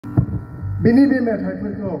बिनि बे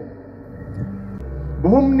मेथाइफोरखौ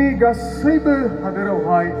बुहुमनि गासैबो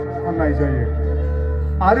हादोरावहाय खननाय जायो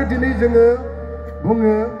आरो दिनै जोङो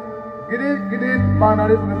बुङो गिदिर गिदिर मा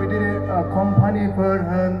होननानै बुङो बिदिनो कम्पानिफोर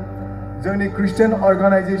होन जोंनि ख्रिस्टियान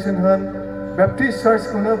अर्गानाइजेसन होन बेप्टिस्ट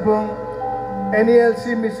चार्चखौनो बुं NELC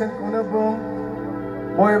मिशनखौनो बुं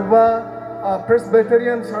बबेबा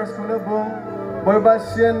प्रेसबिटेरियान चार्चखौनो बुं बबेबा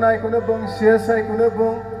CNI खौनो बुं CSI खौनो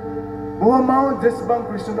बुं बुहुमाव जेसेबां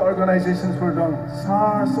ख्रिस्टियान अर्गानाइजेसनफोर दं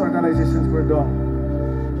चार्च अर्गानाइजेसनफोर दं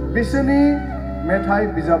बिसोरनि मेथाइ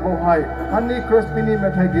बिजाबावहाय फान्नी क्रस्बीनि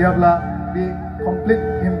मेथाइ गैयाब्ला बे कमप्लिट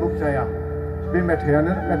हिम बुक जाया बे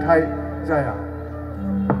मेथाइयानो मेथाइ जाया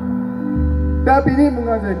दा बिनि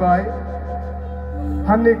मुङा जाहैबाय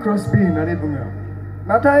फान्नी क्रस्बी होननानै बुङो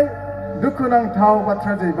नाथाय दुखुनांथाव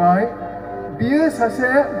बाथ्रा जाहैबाय बियो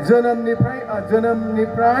सासे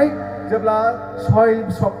जोनोमनिफ्राय जेब्ला 6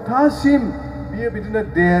 सप्तासिम बियो बिदिनो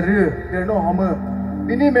देरनो हमो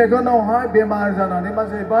बिनि मेगनावहाय बेमार जानानै मा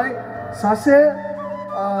जाहैबाय सासे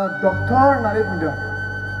डक्टर होननानै बुंदों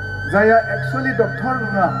जायहा एक्चुअली डक्टर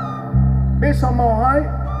नङा बे समावहाय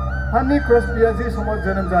फान्नी क्रस्बीया जे समाव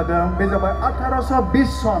जोनोम जादों बे जाबाय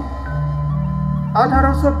 1820 सन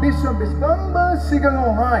 1820 सन बेसेबांबा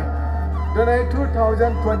सिगाङावहाय दिनै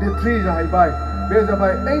 2023 जाहैबाय बे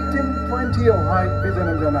जाबाय 1820 आवहाय बे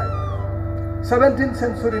जोनोम जानाय 17th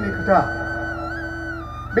सेन्चुरिनि खोथा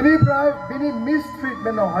बेनिफ्राय बिनि मिस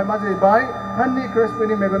ट्रिटमेन्टआवहाय मा जाहैबाय फान्नी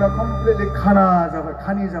क्रस्बीनि मेगना कमप्लिटलि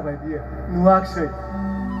खानि जाबाय बियो नुवाखसै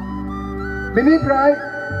बेनिफ्राय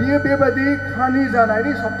बियो बेबायदि खानि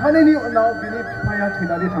जानायनि सप्तानैनि उनाव बिनि बिफाया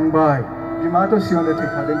थैनानै थांबाय बिमाथ' सिगांनो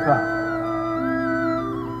थैखादोंखा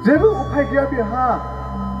जेबो उपाय गैया बिहा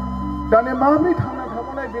दाने माबोरै थांना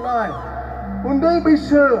थाबावनाय बिलाय उन्दै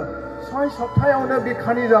बैसो 6 सप्तायावनो बे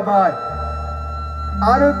खानि जाबाय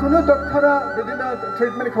आरो खुनु डक्टरा बिदिनो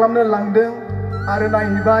ट्रिटमेन्ट खालामनो लांदों आरो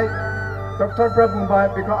नायहैबाय डक्टरफ्रा बुंबाय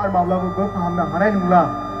बेखौ आरो माब्लाबाबो फाहामनो हानाय नंला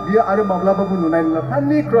बियो आरो माब्लाबाबो नुनाय नंला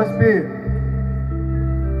फान्नी क्रस्बी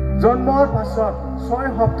जन्মৰ পাছত 6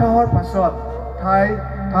 সপ্তাহৰ পাছত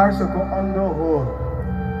তাৰ চকু অন্ধ হ'ল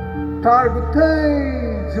তাৰ গোটেই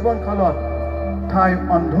জীৱনকালত তাই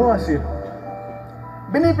অন্ধ আছিল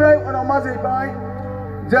बेनिफ्राय उनाव मा जाहैबाय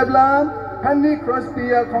जेब्ला फान्नी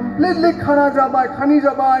क्रस्बीया कमप्लिटलि खानि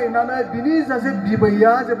जाबाय होननानै बिनि सासे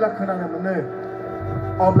बिबैया जेब्ला खोनानो मोनो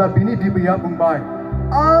अब्ला बिनि बिबैया बुंबाय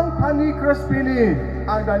आं फान्नी क्रस्बीनि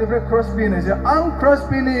आं दानिफ्राय क्रस्बी होनोसै आं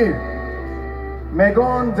क्रस्बीनि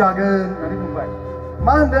मेगन जागोन होननानै बुंबाय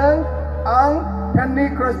मा होनदों आं फान्नी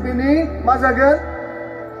क्रस्बीनि मा जागोन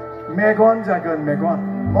मेगन जागोन मेगन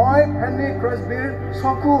মই ফান্নী क्रस्बीर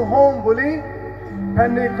চকু হম বুলি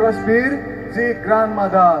ফান্নী क्रस्बीर যি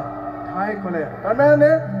গ্ৰাণ্ডমাদাৰ তাই ক'লে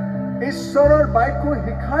তাৰমানে ঈশ্বৰৰ বাক্য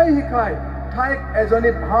শিকাই তাইক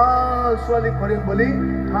এজনী ভাল ছোৱালী কৰিম বুলি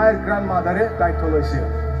তাইৰ গ্ৰাণ্ডমাদাৰে দায়িত্ব লৈছিল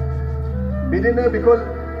बिदिनो बेखौ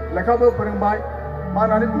लेखाबो फोरोंबाय मा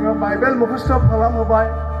होननानै बुङो बाइबेल मुखस्थ खालामहोबाय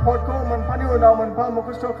फटखौ मोनफानि उनाव मोनफा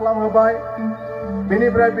मुखस्थ खालामहोबाय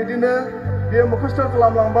बेनिफ्राय बिदिनो बियो मुखस्थ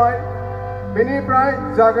खालामलांबाय बेनिफ्राय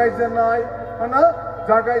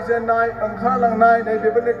जागायजेननाय ओंखारलांनाय नै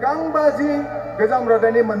बेफोरनि गांबाजि गोजाम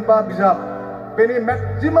रादायनि मोनबा बिजाब बेनि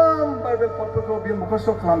मेक्सिमाम बाइबेल फटफोरखौ बियो मुखस्थ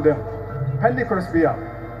खालामदों फान्नी क्रस्बीया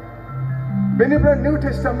बेनिफ्राय निउ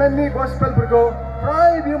टेस्टामेन्टनि गस्पेलफोरखौ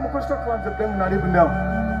फ्राय बियो मुखस्थ खालामजोबदों होननानै बुंदों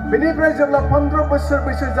बेनिफ्राय जेब्ला 15 बोसोर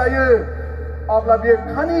बैसो जायो अब्ला बियो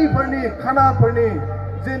खानाफोरनि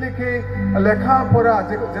जेनोखि लेखा फरा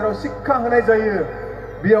जेराव शिक्षा होनाय जायो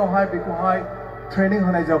बेयावहाय बेखौहाय ट्रेनिं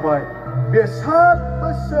होनाय जाबाय बियो 7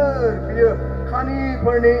 बोसोर बियो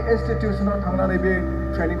खानिफोरनि इन्स्टिट्यूशनाव थांनानै बे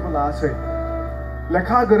ट्रेनिंखौ लासै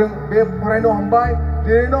लेखा गोरों बे फरायनो हमबाय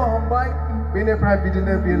लिरनो हमबाय बेनिफ्राय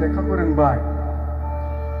बिदिनो बियो लेखाखौ रोंबाय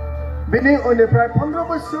बेनि उननिफ्राय 15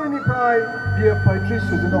 बोसोरनिफ्राय बियो पोएट्री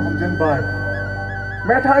सुजुनो हमजेनबाय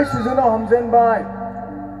मेथाइ सुजुनो हमजेनबाय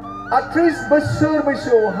 38 बोसोर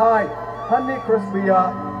बैसोआवहाय फान्नी क्रस्बीया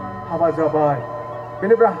हाबा जाबाय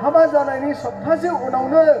बेनिफ्राय हाबा जानायनि सप्तासे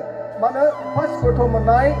उनावनो मानो फार्स्ट गथ'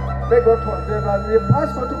 मोननाय बे गथ' जेब्ला बे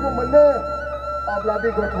फार्स्ट गथ'खौ मोनो अब्ला बे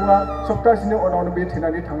गथ'आ सप्तासेनि उनावनो बे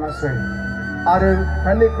थैनानै थाङासै आरो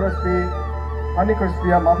फान्नी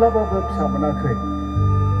क्रस्बीया माब्लाबाबो फिसा मोनाखै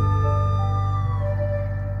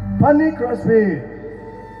फान्नी क्रस्बी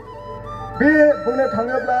बे बुंनो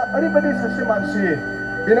थाङोब्ला ओरैबायदि सासे मानसि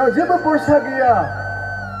बेनाव जेबो भरसा गैया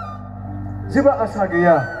जेबो आसा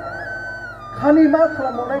गैया खानि मा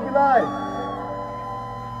खालामबावनाय बिलाय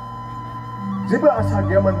जेबो आसा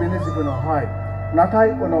गैयामोन बेनि जिबनावहाय नाथाय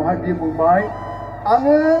उनावहाय बियो बुंबाय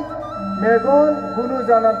आङो मेगन गुनु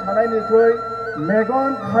जानानै थानायनिख्रुइ मेगन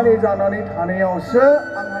खानि जानानै थानायावसो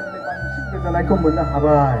आंहा बांसिन गोजोननायखौ मोननो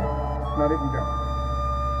हाबाय होननानै बुंदों।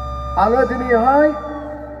 आङो दिनैहाय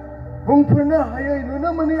बुंफोरनो हायै नुनो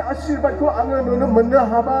मोनै आशीर्बादखौ आङो नुनो मोननो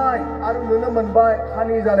हाबाय आरो नुनो मोनबाय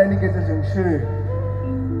खानि जानायनि गेजेरजोंसो।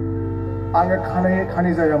 आङो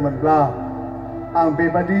खानि जायामोनब्ला आं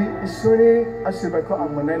बेबादि इसोरनि आशीर्बादखौ आं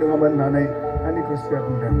मोननाय नङामोन होननानै फैनी क्रस्बीआ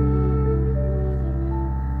बुंदों।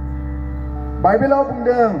 बाइबेलाव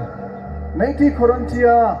बुंदों नैथि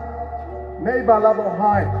करिन्थिया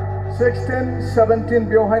 2:12 16-17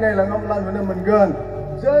 बेवहाय नायलाङोब्ला नुनो मोनगोन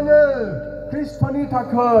जोङो ख्रिस्ट'नि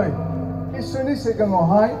थाखाय इसोरनि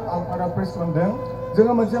सिगाङावहाय आं पाराफ्रेज खालामदों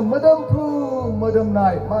जोङो मोनसे मोदोमफ्रु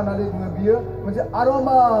मोदोमनाय मा होननानै बुङो बियो मोनसे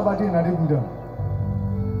आर'मा बादि होननानै बुंदों।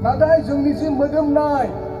 नाथाय जोंनि जे मोदोमनाय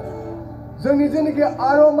जोंनि जेनाखि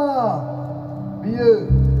आर'मा बियो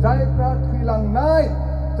जायफ्रा थैलांनाय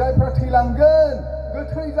जायफ्रा थैलांगोन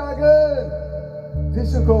गोथै जागोन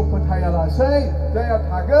जिसुखौ फोथायालासै जायहा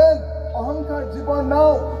थागोन अहंकार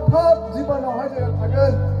जीबनाव पाप जीबनावहाय जायहा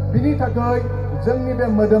थागोन बिनि थाखाय जोंनि बे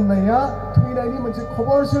मोदोमनाया थैनायनि मोनसे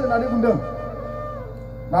खबरसो होननानै बुंदों।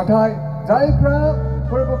 नाथाय जायफ्रा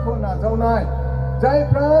फोरबोखौ नाजावनाय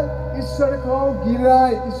जायफ्रा इसोरखौ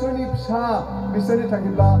गिनाय इसोरनि फिसा बिसोरनि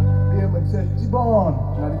थाखायब्ला बेयो मोनसे जीबन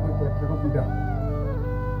होननानै बाथ्राखौ बुंदों।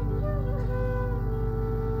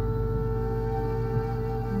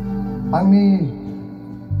 आंनि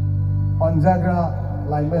अनजाग्रा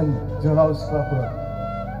लाइमोन जोहोलाव सिख्लाफोर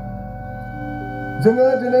जोङो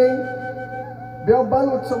दिनै बेयाव बाल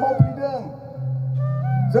उत्सवआव फैदों।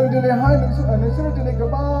 जों दिनैहाय नोंसोरो दिनै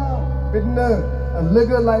गोबां बिदिनो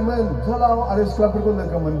लोगो लाइमोन जोहोलाव आरो सिख्लाफोरखौ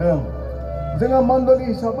लोगो मोनदों। जोङो मण्डली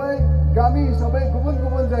हिसाबै गामि हिसाबै गुबुन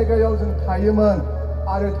गुबुन जायगायाव जों थायोमोन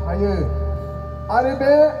आरो थायो। आरो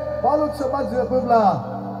बे बाल उत्सवआ जोबोब्ला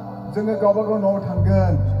जोङो गावबा गाव न'आव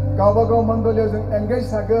थांगोन गावबा गाव मण्डलीयाव जों एंगेज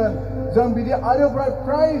जागोन। जों बिदि आरो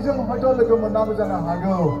फ्राय जों हयथ' लोगो मोनाबो जानो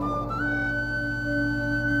हागौ।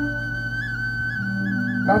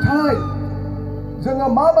 नाथाय जोङो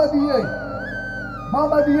माबादियै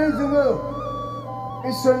जोङो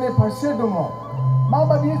इसोरनि फारसे दङ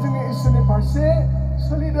माबादियै जोङो इसोरनि फारसे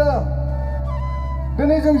सोलिदों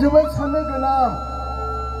दिनै जों जोबोद साननो गोनां।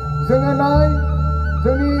 जोङो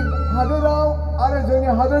जोंनि हादोराव आरो जोंनि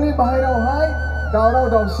हादोरनि बाहेरायावहाय दावराव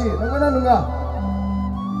दावसि नंगौना नङा?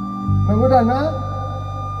 नंगौ दा ना?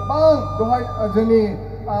 गोबां दहाय जोंनि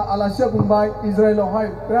आलासिया बुंबाय इजराइलावहाय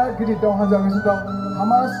बिराद गिदिर दावहा जागासिनो दं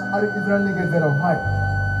हामास आरो इजराइलनि गेजेरावहाय।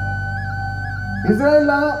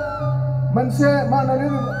 इजराइला मोनसे मा होननानै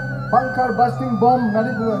बांकार बास्टिं बम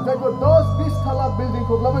होननानै बुङो जायखौ 10-20 थाला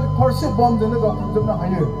बिल्डिंखौब्लाबो थरसे बमजोंनो गावख्रुबजोबनो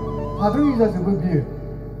हायो। हाद्रि जाजोबो बियो।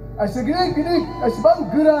 एसे गिदिर एसेबां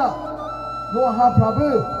गोरा लहाफ्राबो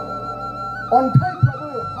अन्थाइफ्राबो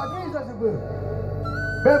हाद्रि जाजोबो।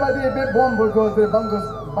 बेबादि बे बमफोरखौ जेरै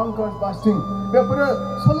बांकार बास्टिं बेफोरो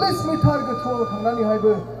 40 मिटार गोथौआव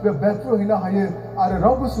थांनानैहायबो बे बेरफ्रुहैनो हायो आरो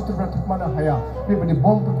रावबो सुथुरफ्रा थाखुमानो हाया बेबायदि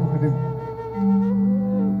बमफोरखौ होदों।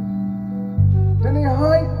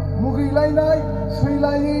 दिनैहाय मुगैलायनाय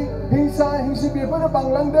सैलायि हिंसा हिंसि बेफोरो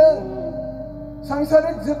बांलांदों।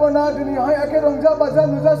 सांसारिक जीबना दिनैहाय एखे रंजा बाजा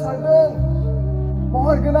नुजासारदों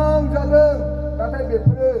महर गोनां जादों। नाथाय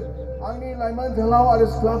बेफोरो आंनि लाइमोन जोहोलाव आरो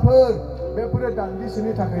सिख्लाफोर बेफोरो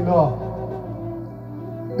दान्दिसेनि थाखायल'।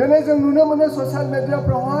 दिनै जों नुनो मोनो ससियेल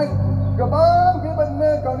मिडियाफ्रावहाय गोबां बेबायदिनो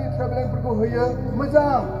गावनि ट्रेभेलिंफोरखौ होयो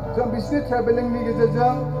मोजां। जों बिसोरनि ट्रेभेलिंनि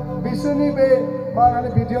गेजेरजों बिसोरनि बे मा होनो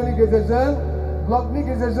भिडिअनि गेजेरजों ब्लगनि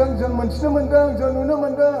गेजेरजों जों मोनथिनो मोनदों जों नुनो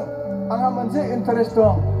मोनदों। आंहा मोनसे इन्टारेस्ट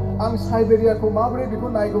दं। आं साइबेरियाखौ माबोरै बेखौ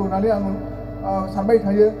नायगौ होननानै आं सानबाय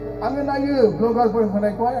थायो। आङो नायो ब्लगारफोर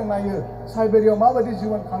होनायखौहाय आं नायो साइबेरियाव माबायदि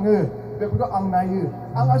जिबन खाङो बेफोरखौ आं नायो।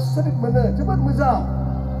 आं आश्चर्य मोनो जोबोद मोजां।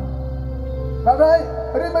 नाथाय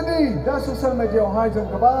ओरैबायदि दा ससियेल मिडियायावहाय जों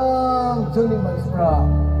गोबां जोंनि मानसिफ्रा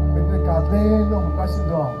बिदिनो गादलेनो हमगासिनो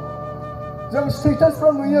दं। जों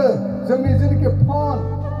स्टेटासफ्राव नुयो जोंनि जेनाखि फन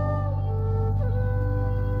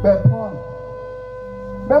बे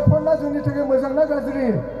फना जोंनि थाखाय मोजां ना गाज्रि?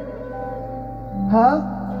 हा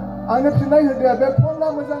आंनो फिननाय होदो बे फना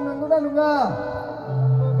मोजां नंगौना नङा?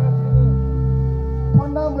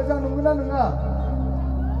 फना मोजां नंगौना नङा?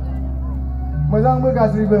 मोजांबो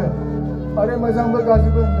गाज्रिबो आरो मोजांबो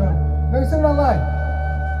गाज्रिबो होनदों। नोंसोरनालाय?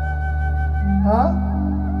 हा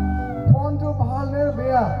फन तो ভাল নে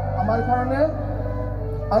বেয়া আমার কারণে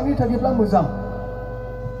आंनि थाखायब्ला मोजां।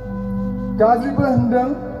 गाज्रिबो होनदों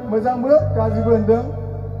मोजांबो गाज्रिबो होनदों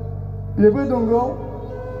बेबो नंगौ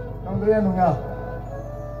नंद्राया नङा।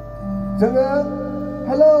 जोङो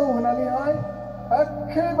हेलौ होननानैहाय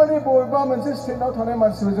एखेबारे बबेबा मोनसे स्टेटआव थानाय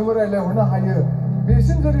मानसिफोरजोंबो रायज्लायहरनो हायो।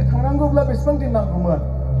 बेसिम जुदि थांनांगौब्ला बेसेबां दिन नांगौमोन?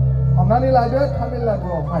 हमनानै लादो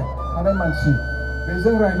तामिलनाडुआवहाय थानाय मानसि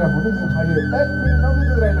बेजों रायज्लायहरनो जों हायो 1 मिनिटावनो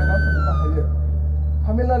जों रायज्लायना फोजोबनो हायो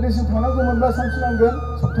तामिलनाडुसिम थांनांगौमोनब्ला सानसे नांगोन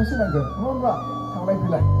सप्तासे नांगोन नङा होनबा थांलाय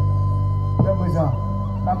फैलाय बे मोजां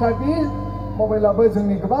नाथाय बे मबाइलाबो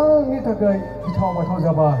जोंनि गोबांनि थाखाय गिथाव बाथाव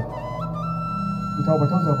जाबाय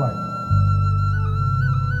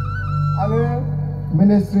आङो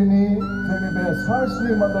मिनिस्ट्रिनि जोंनि बे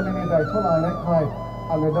चार्चनि मण्डलिनि दायथ' लानायखाय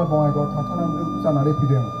आङो दा बङाइगावआव थाथ'नांगौ जानानै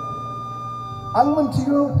फैदों आं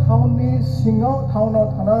मिथिगौ टाउननि सिङाव टाउनाव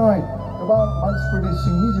थानाय गोबां मानसिफोरनि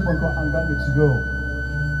सिंनि जिबनखौ आं दा मिथिगौ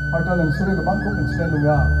हयथ' नोंसोरो गोबांखौ मिथिनाय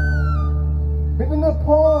नङा बिदिनो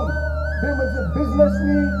फन बे मोनसे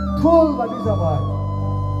बिजनेसनि टुल बादि जाबाय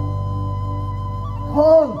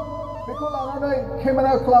फन बेखौ लानानै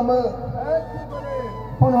केमेरा खालामो एखेबारे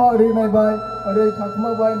फनाव ओरै नायबाय ओरै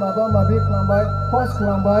थाखुमाबाय माबा माबि खालामबाय पस्ट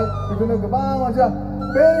खालामबाय बेखौनो गोबां मानसिया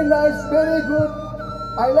very nice very good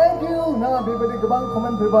I like you ना बेबायदि गोबां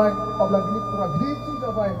कमेन्ट फैबाय अब्ला बिनि खरा गिदिर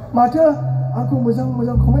जाबाय माथो आंखौ मोजां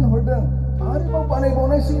कमेन्ट हरदों आरोबाव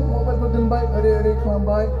बानायबावनायसै मबाइलखौ दोनबाय ओरै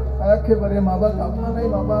खालामबाय एखेबारे माबा गाबनानै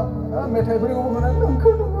माबा मेथाइफोरखौबो होनानै नोंखौ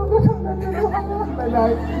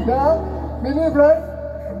होनलायनाय दा बेनिफ्राय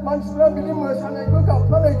मानसिफ्रा बिदि मोसानायखौ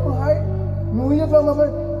गाबनायखौहाय नुयोब्ला माबा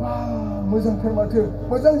मोजांथार माथो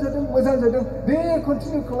मोजां जादों दे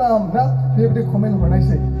कन्टिनिउ खालाम ना बेबायदि कमेन्ट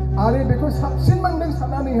हरनायसै आरो बेखौ साबसिन मोनदों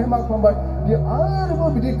साननानैहाय मा खालामबाय बियो आरोबाव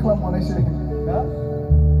बिदि खालामबावनायसै ना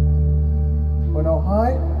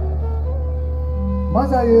उनावहाय मा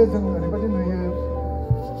जायो जों ओरैबायदि नुयो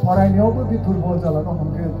फरायनायावबो बे दुर्बल जालांनो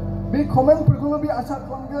हमगोन बे कमेन्टफोरखौबो बे आसा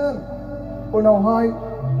खालामगोन उनावहाय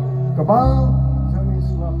गोबां जोंनि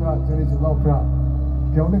सिख्लाफ्रा जोंनि जोहोलावफ्रा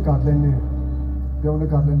बेयावनो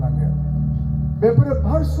गादलायलाङो बेफोरो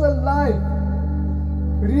भार्चुवेल लाइफ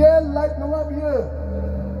रियेल लाइफ नङा बियो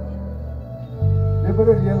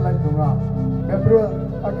बेफोरो रियेल लाइफ नङा बेफोरो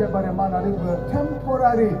एखेबारे मा होननानै बुङो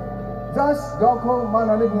टेम्परारि जास्ट गावखौ मा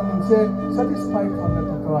होननानै बुङो मोनसे सेटिसफाइ खालामनो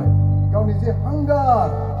थाखाय गावनि जे हांगार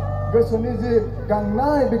गोसोनि जे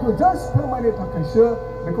गांनाय बेखौ जास्ट फोरमायनो थाखायसो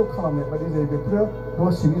बेखौ खालामनाय बायदि जायो बेफोरो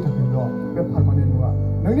दसेनि थाखायल' बे पारमानेन्ट नङा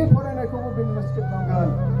नोंनि फरायनायखौबो बे स्किप खालामगोन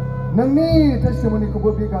नोंनि टेस्टिमनिखौबो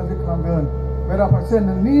बे गाज्रि खालामगोन बेराफारसे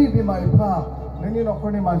नोंनि बिमा बिफा नोंनि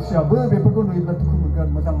न'खरनि मानसियाबो बेफोरखौ नुयोब्ला दुखु मोनगोन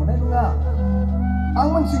मोजां मोननाय नङा आं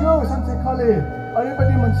मिथिगौ सानसेखालि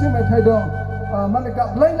ओरैबायदि मोनसे मेथाइ दं माने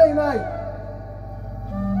गाबलायलायनाय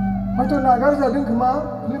हयथ' नागारजादों खोमा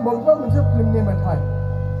बबेबा मोनसे फिल्मनि मेथाइ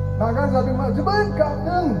नागारजादों मा जोबोद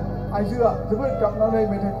गाबदों आइजोआ जोबोद गाबनानै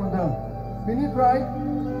मेथाइ खनदों बेनिफ्राय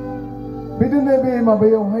बिदिनो बे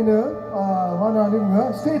माबायावहायनो मा होननानै बुङो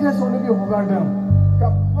स्टेटासआवनो बे हगारदों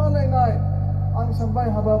गाबफालायनाय आं सानबाय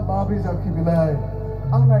हाबा माब्रै जाखि बेलाय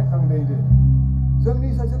आं नायखांदों जोंनि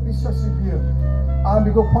सासे बिश्वासि बियो आं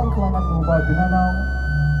बेखौ फन खालामना बुंबाय बिनानाव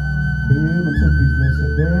बेयो मोनसे बिजनेस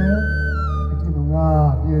दे बिदि नङा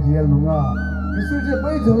बेयो रियेल नङा बिसोर जे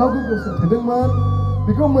बै जोहोलावखौ गोसो थोदोंमोन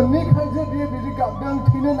बेखौ मोननैखाय जे बियो बिदि गाबदों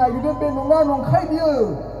थैनो नागिरदों बे नङा नंखाय बियो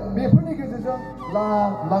बेफोरनि गेजेरजों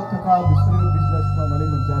लाख थाखा बिसोरो बिजनेस खालामनानै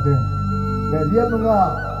मोनजादों बे रियेल नङा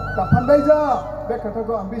दा फान्दाय जा बे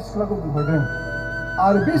खोथाखौ आं बे सिख्लाखौ बुंहरदों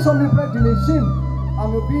आरो बे समनिफ्राय दिनैसिम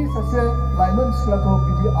आङो बे सासे लाइमोन सिख्लाखौ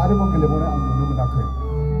बिदि आरोबाव गेलेबावनाय आं नुनो मोनाखै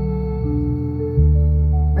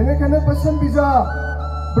बेनिखायनो बोसोन बिजाब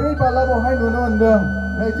 4 बालाबावहाय नुनो मोनदों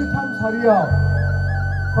 23 सारियाव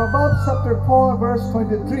Proverbs chapter 4 verse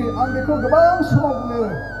 23 आं बेखौ गोबां समाव बुङो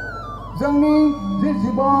जोंनि जे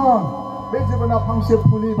जिबन बे जिबना फांसे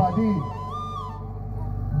फुलि बादि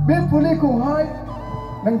बे फुलिखौहाय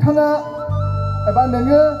नोंथाङा एबा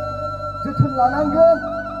नोङो जोथोन लानांगोन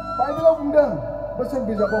बाइबेलाव बुंदों बोसोन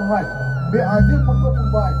बिजाबावहाय बे आइजोफोरखौ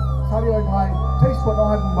बुंबाय 4 अध्याय 23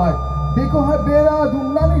 पदआवहाय बुंबाय बेखौहाय बेरा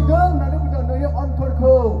दुमनानै दोन होननानै बुंदों नोंनि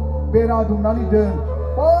अन्तरखौ बेरा दुमनानै दोन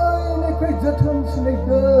बयनिख्रुइ जोथोनसिनै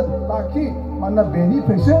दोन लाखि मानोना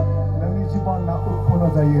बेनिफ्रायसो नोंनि जिबना उत्पन्न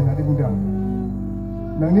जायो होननानै बुंदों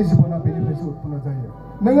नोंनि जिबना बेनिफ्रायसो उत्पन्न जायो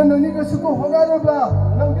नोङो नोंनि गोसोखौ हगारोब्ला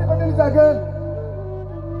नों बेबायदिनो जागोन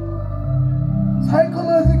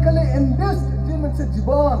साइकोलजिकेलि एंगेज्ड जि मोनसे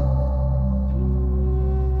जिबन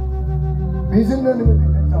बेजोंनो नोङो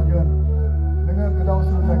दैदेनजागोन नोङो गोदाव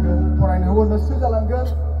सोराव जागोन फरायनायावबो नस्थ' जालांगोन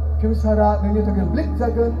फिउचारा नोंनि थाखाय ब्लेक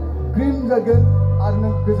जागोन ग्रीन जागोन आरो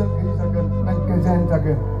नों गोजोन गैयै जागोन नों गोजोन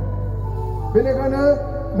जागोन बेनिखायनो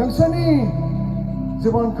नोंसोरनि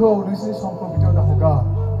जिबनखौ नोंसोरनि समखौ बिदियाव हगार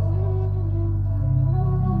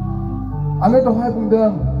आङो दहाय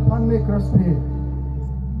बुंदों फान्नी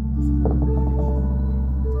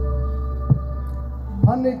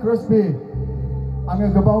क्रस्बी आङो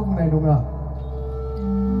गोबाव बुंनाय नङा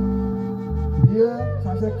बियो बियो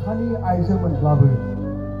सासे खानि आइजोमोनब्लाबो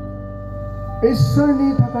इसोरनि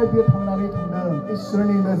थाखाय बियो थांनानै थांदों।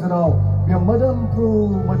 इसोरनि नोजोराव बियो मोदोमफ्रु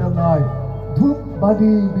मोदोमनाय धुप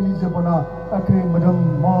बादि बिनि जिबना एखे मोदोम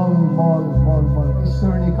मल मल मल मल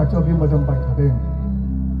इसोरनि खाथियाव बियो मोदोमबाय थादों।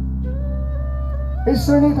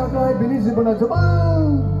 इसोरनि थाखाय बिनि जिबना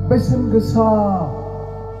जोबोद बेसेन गोसा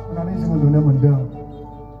होननानै जोङो नुनो मोनदों।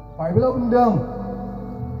 बाइबेलाव बुंदों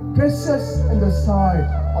precious in the sight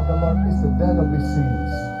of the Lord is the death of his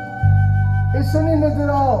sins. इसोरनि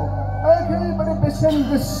नोजोराव एखेबारे बेसेन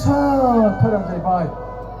गोसाथारा जाहैबाय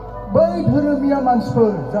बै धोरोमिया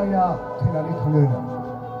मानसिफोर जायहा थैनानै थाङो।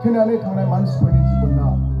 थैनानै थांनाय मानसिफोरनि जिबना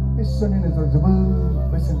इसोरनि नोजोराव जोबोद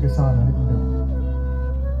बेसेन गोसा होननानै बुंदों।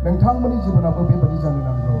 नोंथांमोननि जिबनाबो बेबायदि जानो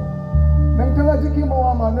नांगौ। नोंथाङा जेखि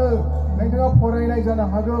मावा मानो, नोंथाङा फरायनाय जानो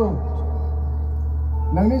हागौ,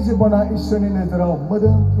 नोंनि जिबना इसोरनि नोजोराव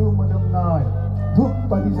मोदोमफ्रु मोदोमनाय धुप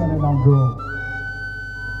बादि जानो नांगौ।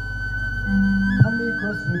 फान्नी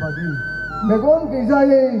क्रसबी बादि मेगन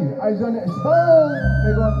गैजायै आइजोआनो एसेबां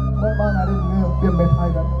मेगन मा होननानै बुङो बे मेथाइ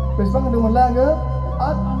बेसेबां होनदोंमोनलाय आङो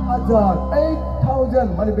 8,000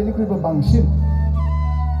 माने बेनिख्रुइबो बांसिन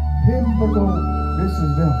हिमफोरखौ बे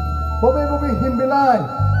सुजुदों। बबे बबे हिम बेलाय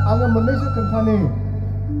आङो मोननैसो खोन्थानि।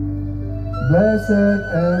 Blessed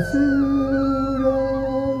assurance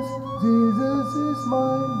Jesus is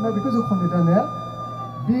mine। ना बेखौ जों खननो दानिया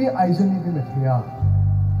बे आइजोनि बे मेथाइया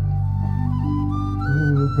To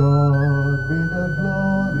God be the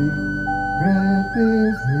glory, great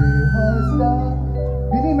things He has done।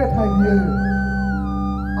 बिनि मेथाइ बियो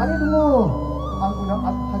आरो दङ आं उनाव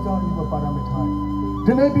 8,000निबो बारा मेथाइ।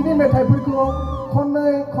 दिनै बिनि मेथाइफोरखौ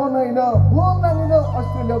खनै खनैनो बुहुमनाङैनो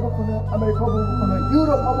अस्ट्रेलियायावबो खनो, आमेरिकायावबो खनो,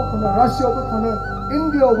 इउरपआवबो खनो, रासियायावबो खनो,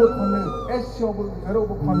 इन्डियायावबो खनो, एसियायावबो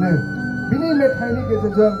जेरावबो खनो। बिनि मेथाइनि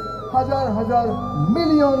गेजेरजों हाजार हाजार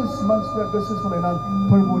मिलियन्स मानसिफ्रा गोसो सोलायनानै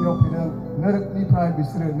फोरबोनियाव फैदों। नोरकनिफ्राय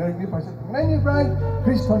बिसोरो नोरकनि फारसे थांनायनिफ्राय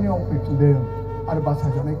ख्रिस्टनियाव फैफिनदों आरो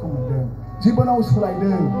बासायजानायखौ मोनदों, जिबनाव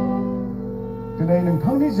सोलायदों। दिनै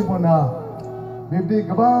नोंथांनि जिबना बेबायदि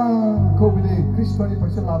गोबांखौ बिदि ख्रिस्टनि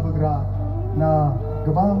फारसे लाबोग्रा ना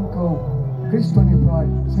गोबांखौ ख्रिस्टनिफ्राय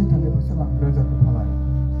सैताननि फारसे लाबोग्रा जादों फालाय?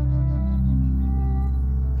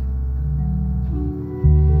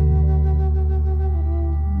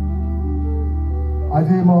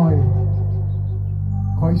 আজি মই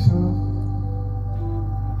কৈছোঁ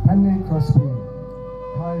ফেনী ক্ৰছবী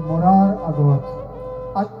তাই মৰাৰ আগত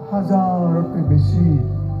 8,000তকৈ বেছি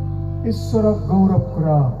ঈশ্বৰক গৌৰৱ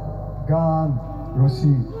কৰা গান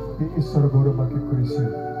ৰচি এই ঈশ্বৰৰ গৌৰৱ বাকী কৰিছিল।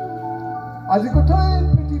 আজি গোটেই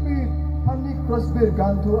পৃথিৱীত ফেনী ক্ৰছবীৰ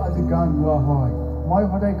গানটো আজি গান গোৱা হয়। মই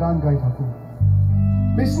সদায় গান গাই থাকোঁ।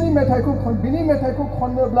 बिसिनि मेथाइखौ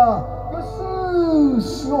खननोब्ला गोसो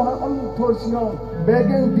सिङावहाय अन्तर सिङाव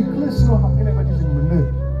बेगें बिख्लो सिङाव हाबफैनाय बायदि जों मोनो।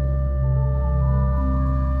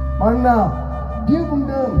 मानोना बियो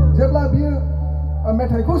बुंदों जेब्ला बियो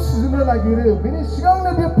मेथाइखौ सुजुनो नागिरो बेनि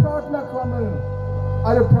सिगांनो बियो प्रार्थना खालामो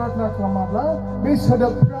आरो प्रार्थना खालामाब्ला बे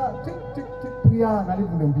सोदोबफ्रा थिक थिक थिक फैया होननानै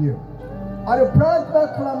बुंदों बियो। आरो प्रार्थना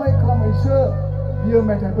खालामै खालामैसो बियो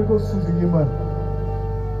मेथाइफोरखौ सुजुयोमोन।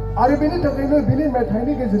 आरो बेनि थाखायनो बिनि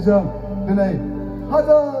मेथाइनि गेजेरजों दिनै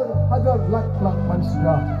हाजार हाजार लाख लाख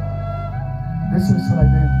मानसिफ्रा गोसो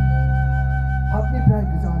सोलायदों, पापनिफ्राय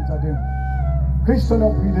गोजान जादों,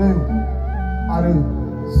 ख्रिस्टनाव फैदों आरो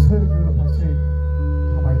सोरगो फारसे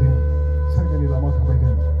थाबायदों, सोरगोनि लामायाव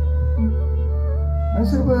थाबायदों।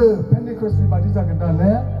 नोंसोरबो फेनी क्रसबी बादि जागोन दा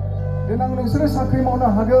ने? देनां नोंसोरो साख्रि मावनो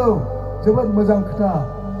हागौ, जोबोद मोजां खोथा।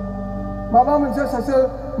 माबा मोनसे सासे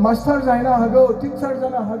मास्टार जाहैनो हागौ, टिचार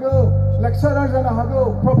जानो हागौ, लेक्चारार जानो हागौ,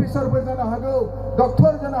 प्रफेसरफोर जानो हागौ,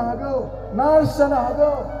 डक्टर जानो हागौ, नार्स जानो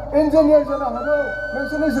हागौ, इन्जिनियार जानो हागौ,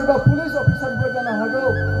 नोंसोरनि सोरबा पुलिस अफिसारफोर जानो हागौ,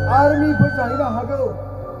 आर्मिफोर जाहैनो हागौ।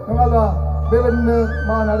 नङाब्ला बेबायदिनो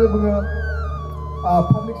मा होननानै बुङो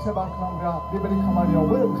पाब्लिक सेवा खालामग्रा बेबायदि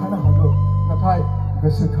खामानियावबो ओंखारनो हागौ। नाथाय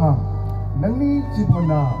गोसोखां नोंनि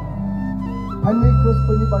जिबना फेनी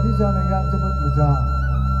क्रसबीनि बादि जानाया जोबोद मोजां।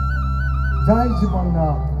 जाय जिबना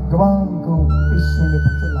गोबांखौ इसोरनि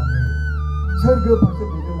फारसे लाङो, सोरगो फारसे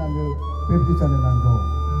दैदेनलाङो, बेबायदि जानो नांगौ।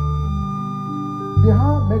 बिहा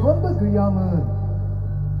मेगनबो गैयामोन,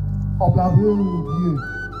 अब्लाबो बियो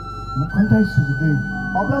खन्थाइ सुजुदों।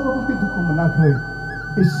 माब्लाबाबो बे दुखु मोनाखै।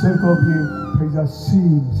 इसोरखौ बियो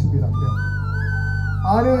थैजासिम सिबिलांदों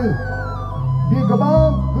आरो बियो गोबां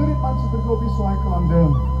गोरिब मानसिफोरखौ बे सहाय खालामदों।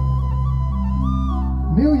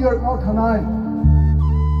 निउयर्कआव थानाय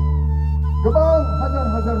गोबां हाजार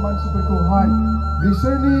हाजार मानसिफोरखौहाय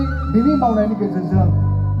बिनि मावनायनि गेजेरजों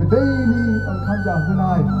दैनि ओंखाम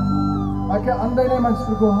जाहोनाय, एखे आन्दायनाय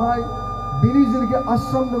मानसिफोरखौहाय बिनि जेनाखि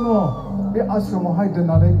आश्रम दङ बे आश्रमावहाय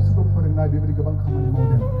दोननानै बिसोरखौ फोरोंनाय बेबायदि गोबां खामानि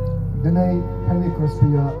मावदों दिनै फैनी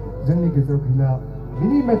क्रस्बीया जोंनि गेजेराव गैला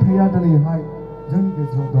बिनि मेथाइया दिनैहाय जोंनि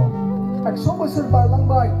गेजेराव दं 100 बोसोर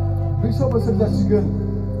बारलांबाय 200 बोसोर जासिगोन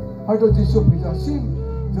हयथ' जिसु फैजासिम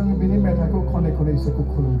जों बिनि मेथाइखौ खनै खनै इसोरखौ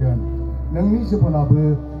खुलुमगोन नोंनि जिबनाबो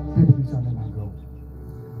बेबायदि जानो नांगौ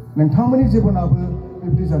नोंथांमोननि जिबनाबो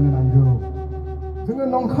बेबायदि जानो नांगौ जोङो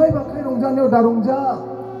नंखाय बाखाय रंजानायाव दा रंजा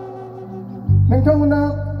नोंथांमोना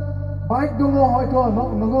बाइक दङ हयथ'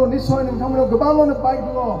 नंगौ निस्सय नोंथांमोनाव गोबाङानो बाइक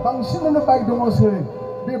दङ बांसिनानो बाइक दङसै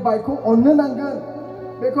बे बाइकखौ अननो नांगोन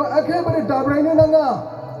बेखौ एखेबारे दाब्रायनो नाङा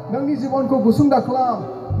नोंनि जिबनखौ गुसुं दाखालाम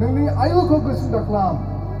नोंनि आयुखौ गुसुं दाखालाम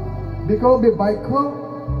बेखौ बे बाइकखौ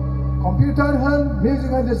कम्पिउटार होन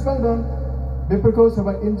मिउजिक होन जेसेबां दं बेफोरखौ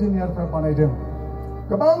सोरबा इन्जिनियारफ्रा बानायदों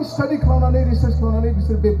गोबां स्टाडि खालामनानै रिसार्च खालामनानै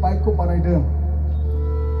बिसोर बे बाइकखौ बानायदों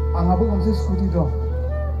आंहाबो गंसे स्कुटि दं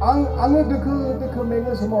आङो दोखो दोखो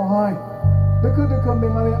मेङो समावहाय दोखो दोखो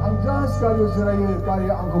मेंनानै आं जास्ट गारियाव जिरायो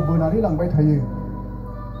गारिया आंखौ बोनानै लांबाय थायो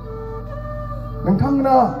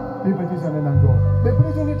नोंथांमोना बेबायदि जानो नांगौ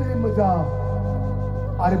बेफोरो जोंनि थाखाय मोजां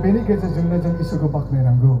आरो बेनि गेजेरजोंनो जों इसोरखौ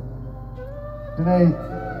बाख्नायनांगौ दिनै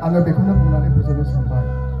आङो बेखौनो बुंनानै फोजोबनो सानबाय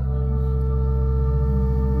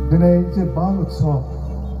दिनै जे बाल उत्सव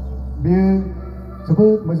बेयो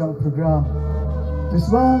जोबोद मोजां प्रग्राम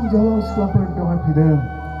जेसेबां जोहोलाव सिख्लाफोर बेवहाय फैदों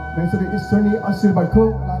नोंसोरो इसोरनि आशीर्बादखौ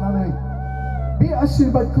लानानै बे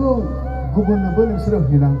आशीर्बादखौ गुबुननोबो नोंसोरो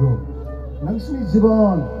होनांगौ नोंसोरनि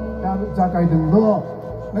जिबन दा जागायदोंल'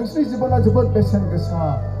 नोंसोरनि जिबना जोबोद बेसेन गोसा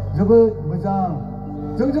जोबोद मोजां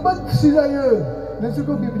जों जोबोद खुसि जायो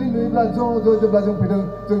नोंसोरखौ बेबायदि नुयोब्ला ज' जेब्ला जों फैदों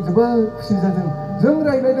जों जोबोद खुसि जादों जों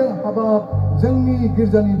रायज्लायदों हाबाब जोंनि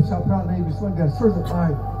गिर्जानि फिसाफ्रा नै बिसिबां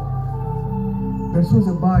देरस'जोब्बाय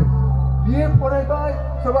BA फरायबाय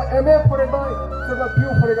सोरबा MA फरायबाय सोरबा PU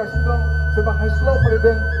फरायगासिनो दं सोरबा हाइ स्कुलाव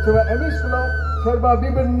फरायदों सोरबा ME स्कुलाव सोरबा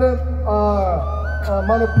बेबायदिनो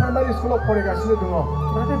प्राइमारि स्कुलाव फरायगासिनो दङ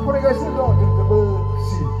नाथाय फरायगासिनो दं जों जोबोद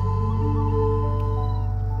खुसि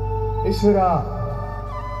इसोरा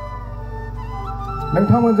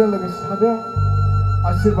नोंथांमोनजों लोगोसे थादों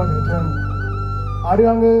आशीर्बाद होथों आरो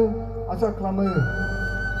आङो आसा खालामो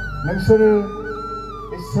नोंसोरो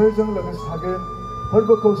इसोरजों लोगोसे थागोन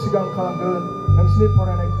फोरबोखौ सिगां खालामगोन नोंसोरनि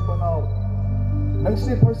फरायनाय जिबनाव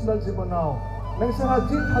नोंसोरनि पार्सनेल जिबनाव नोंसोरहा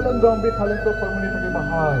जि टेलेन्ट दं बे टेलेन्टखौ फोरबोनि थाखाय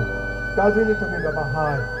बाहाय गाज्रिनि थाखाय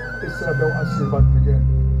बाहाय इसोरा बेयाव आशीर्बाद होगोन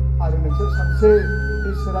आरो नोंसोर सानसे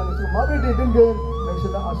इसोरा नोंसोरखौ माबोरै दैदेनगोन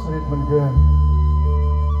नोंसोरनो आसरित मोनगोन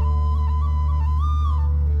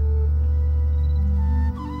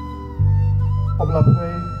अब्ला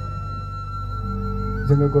फै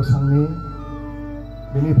जोङो गसंनि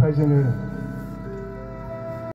बेनिफ्राय जोङो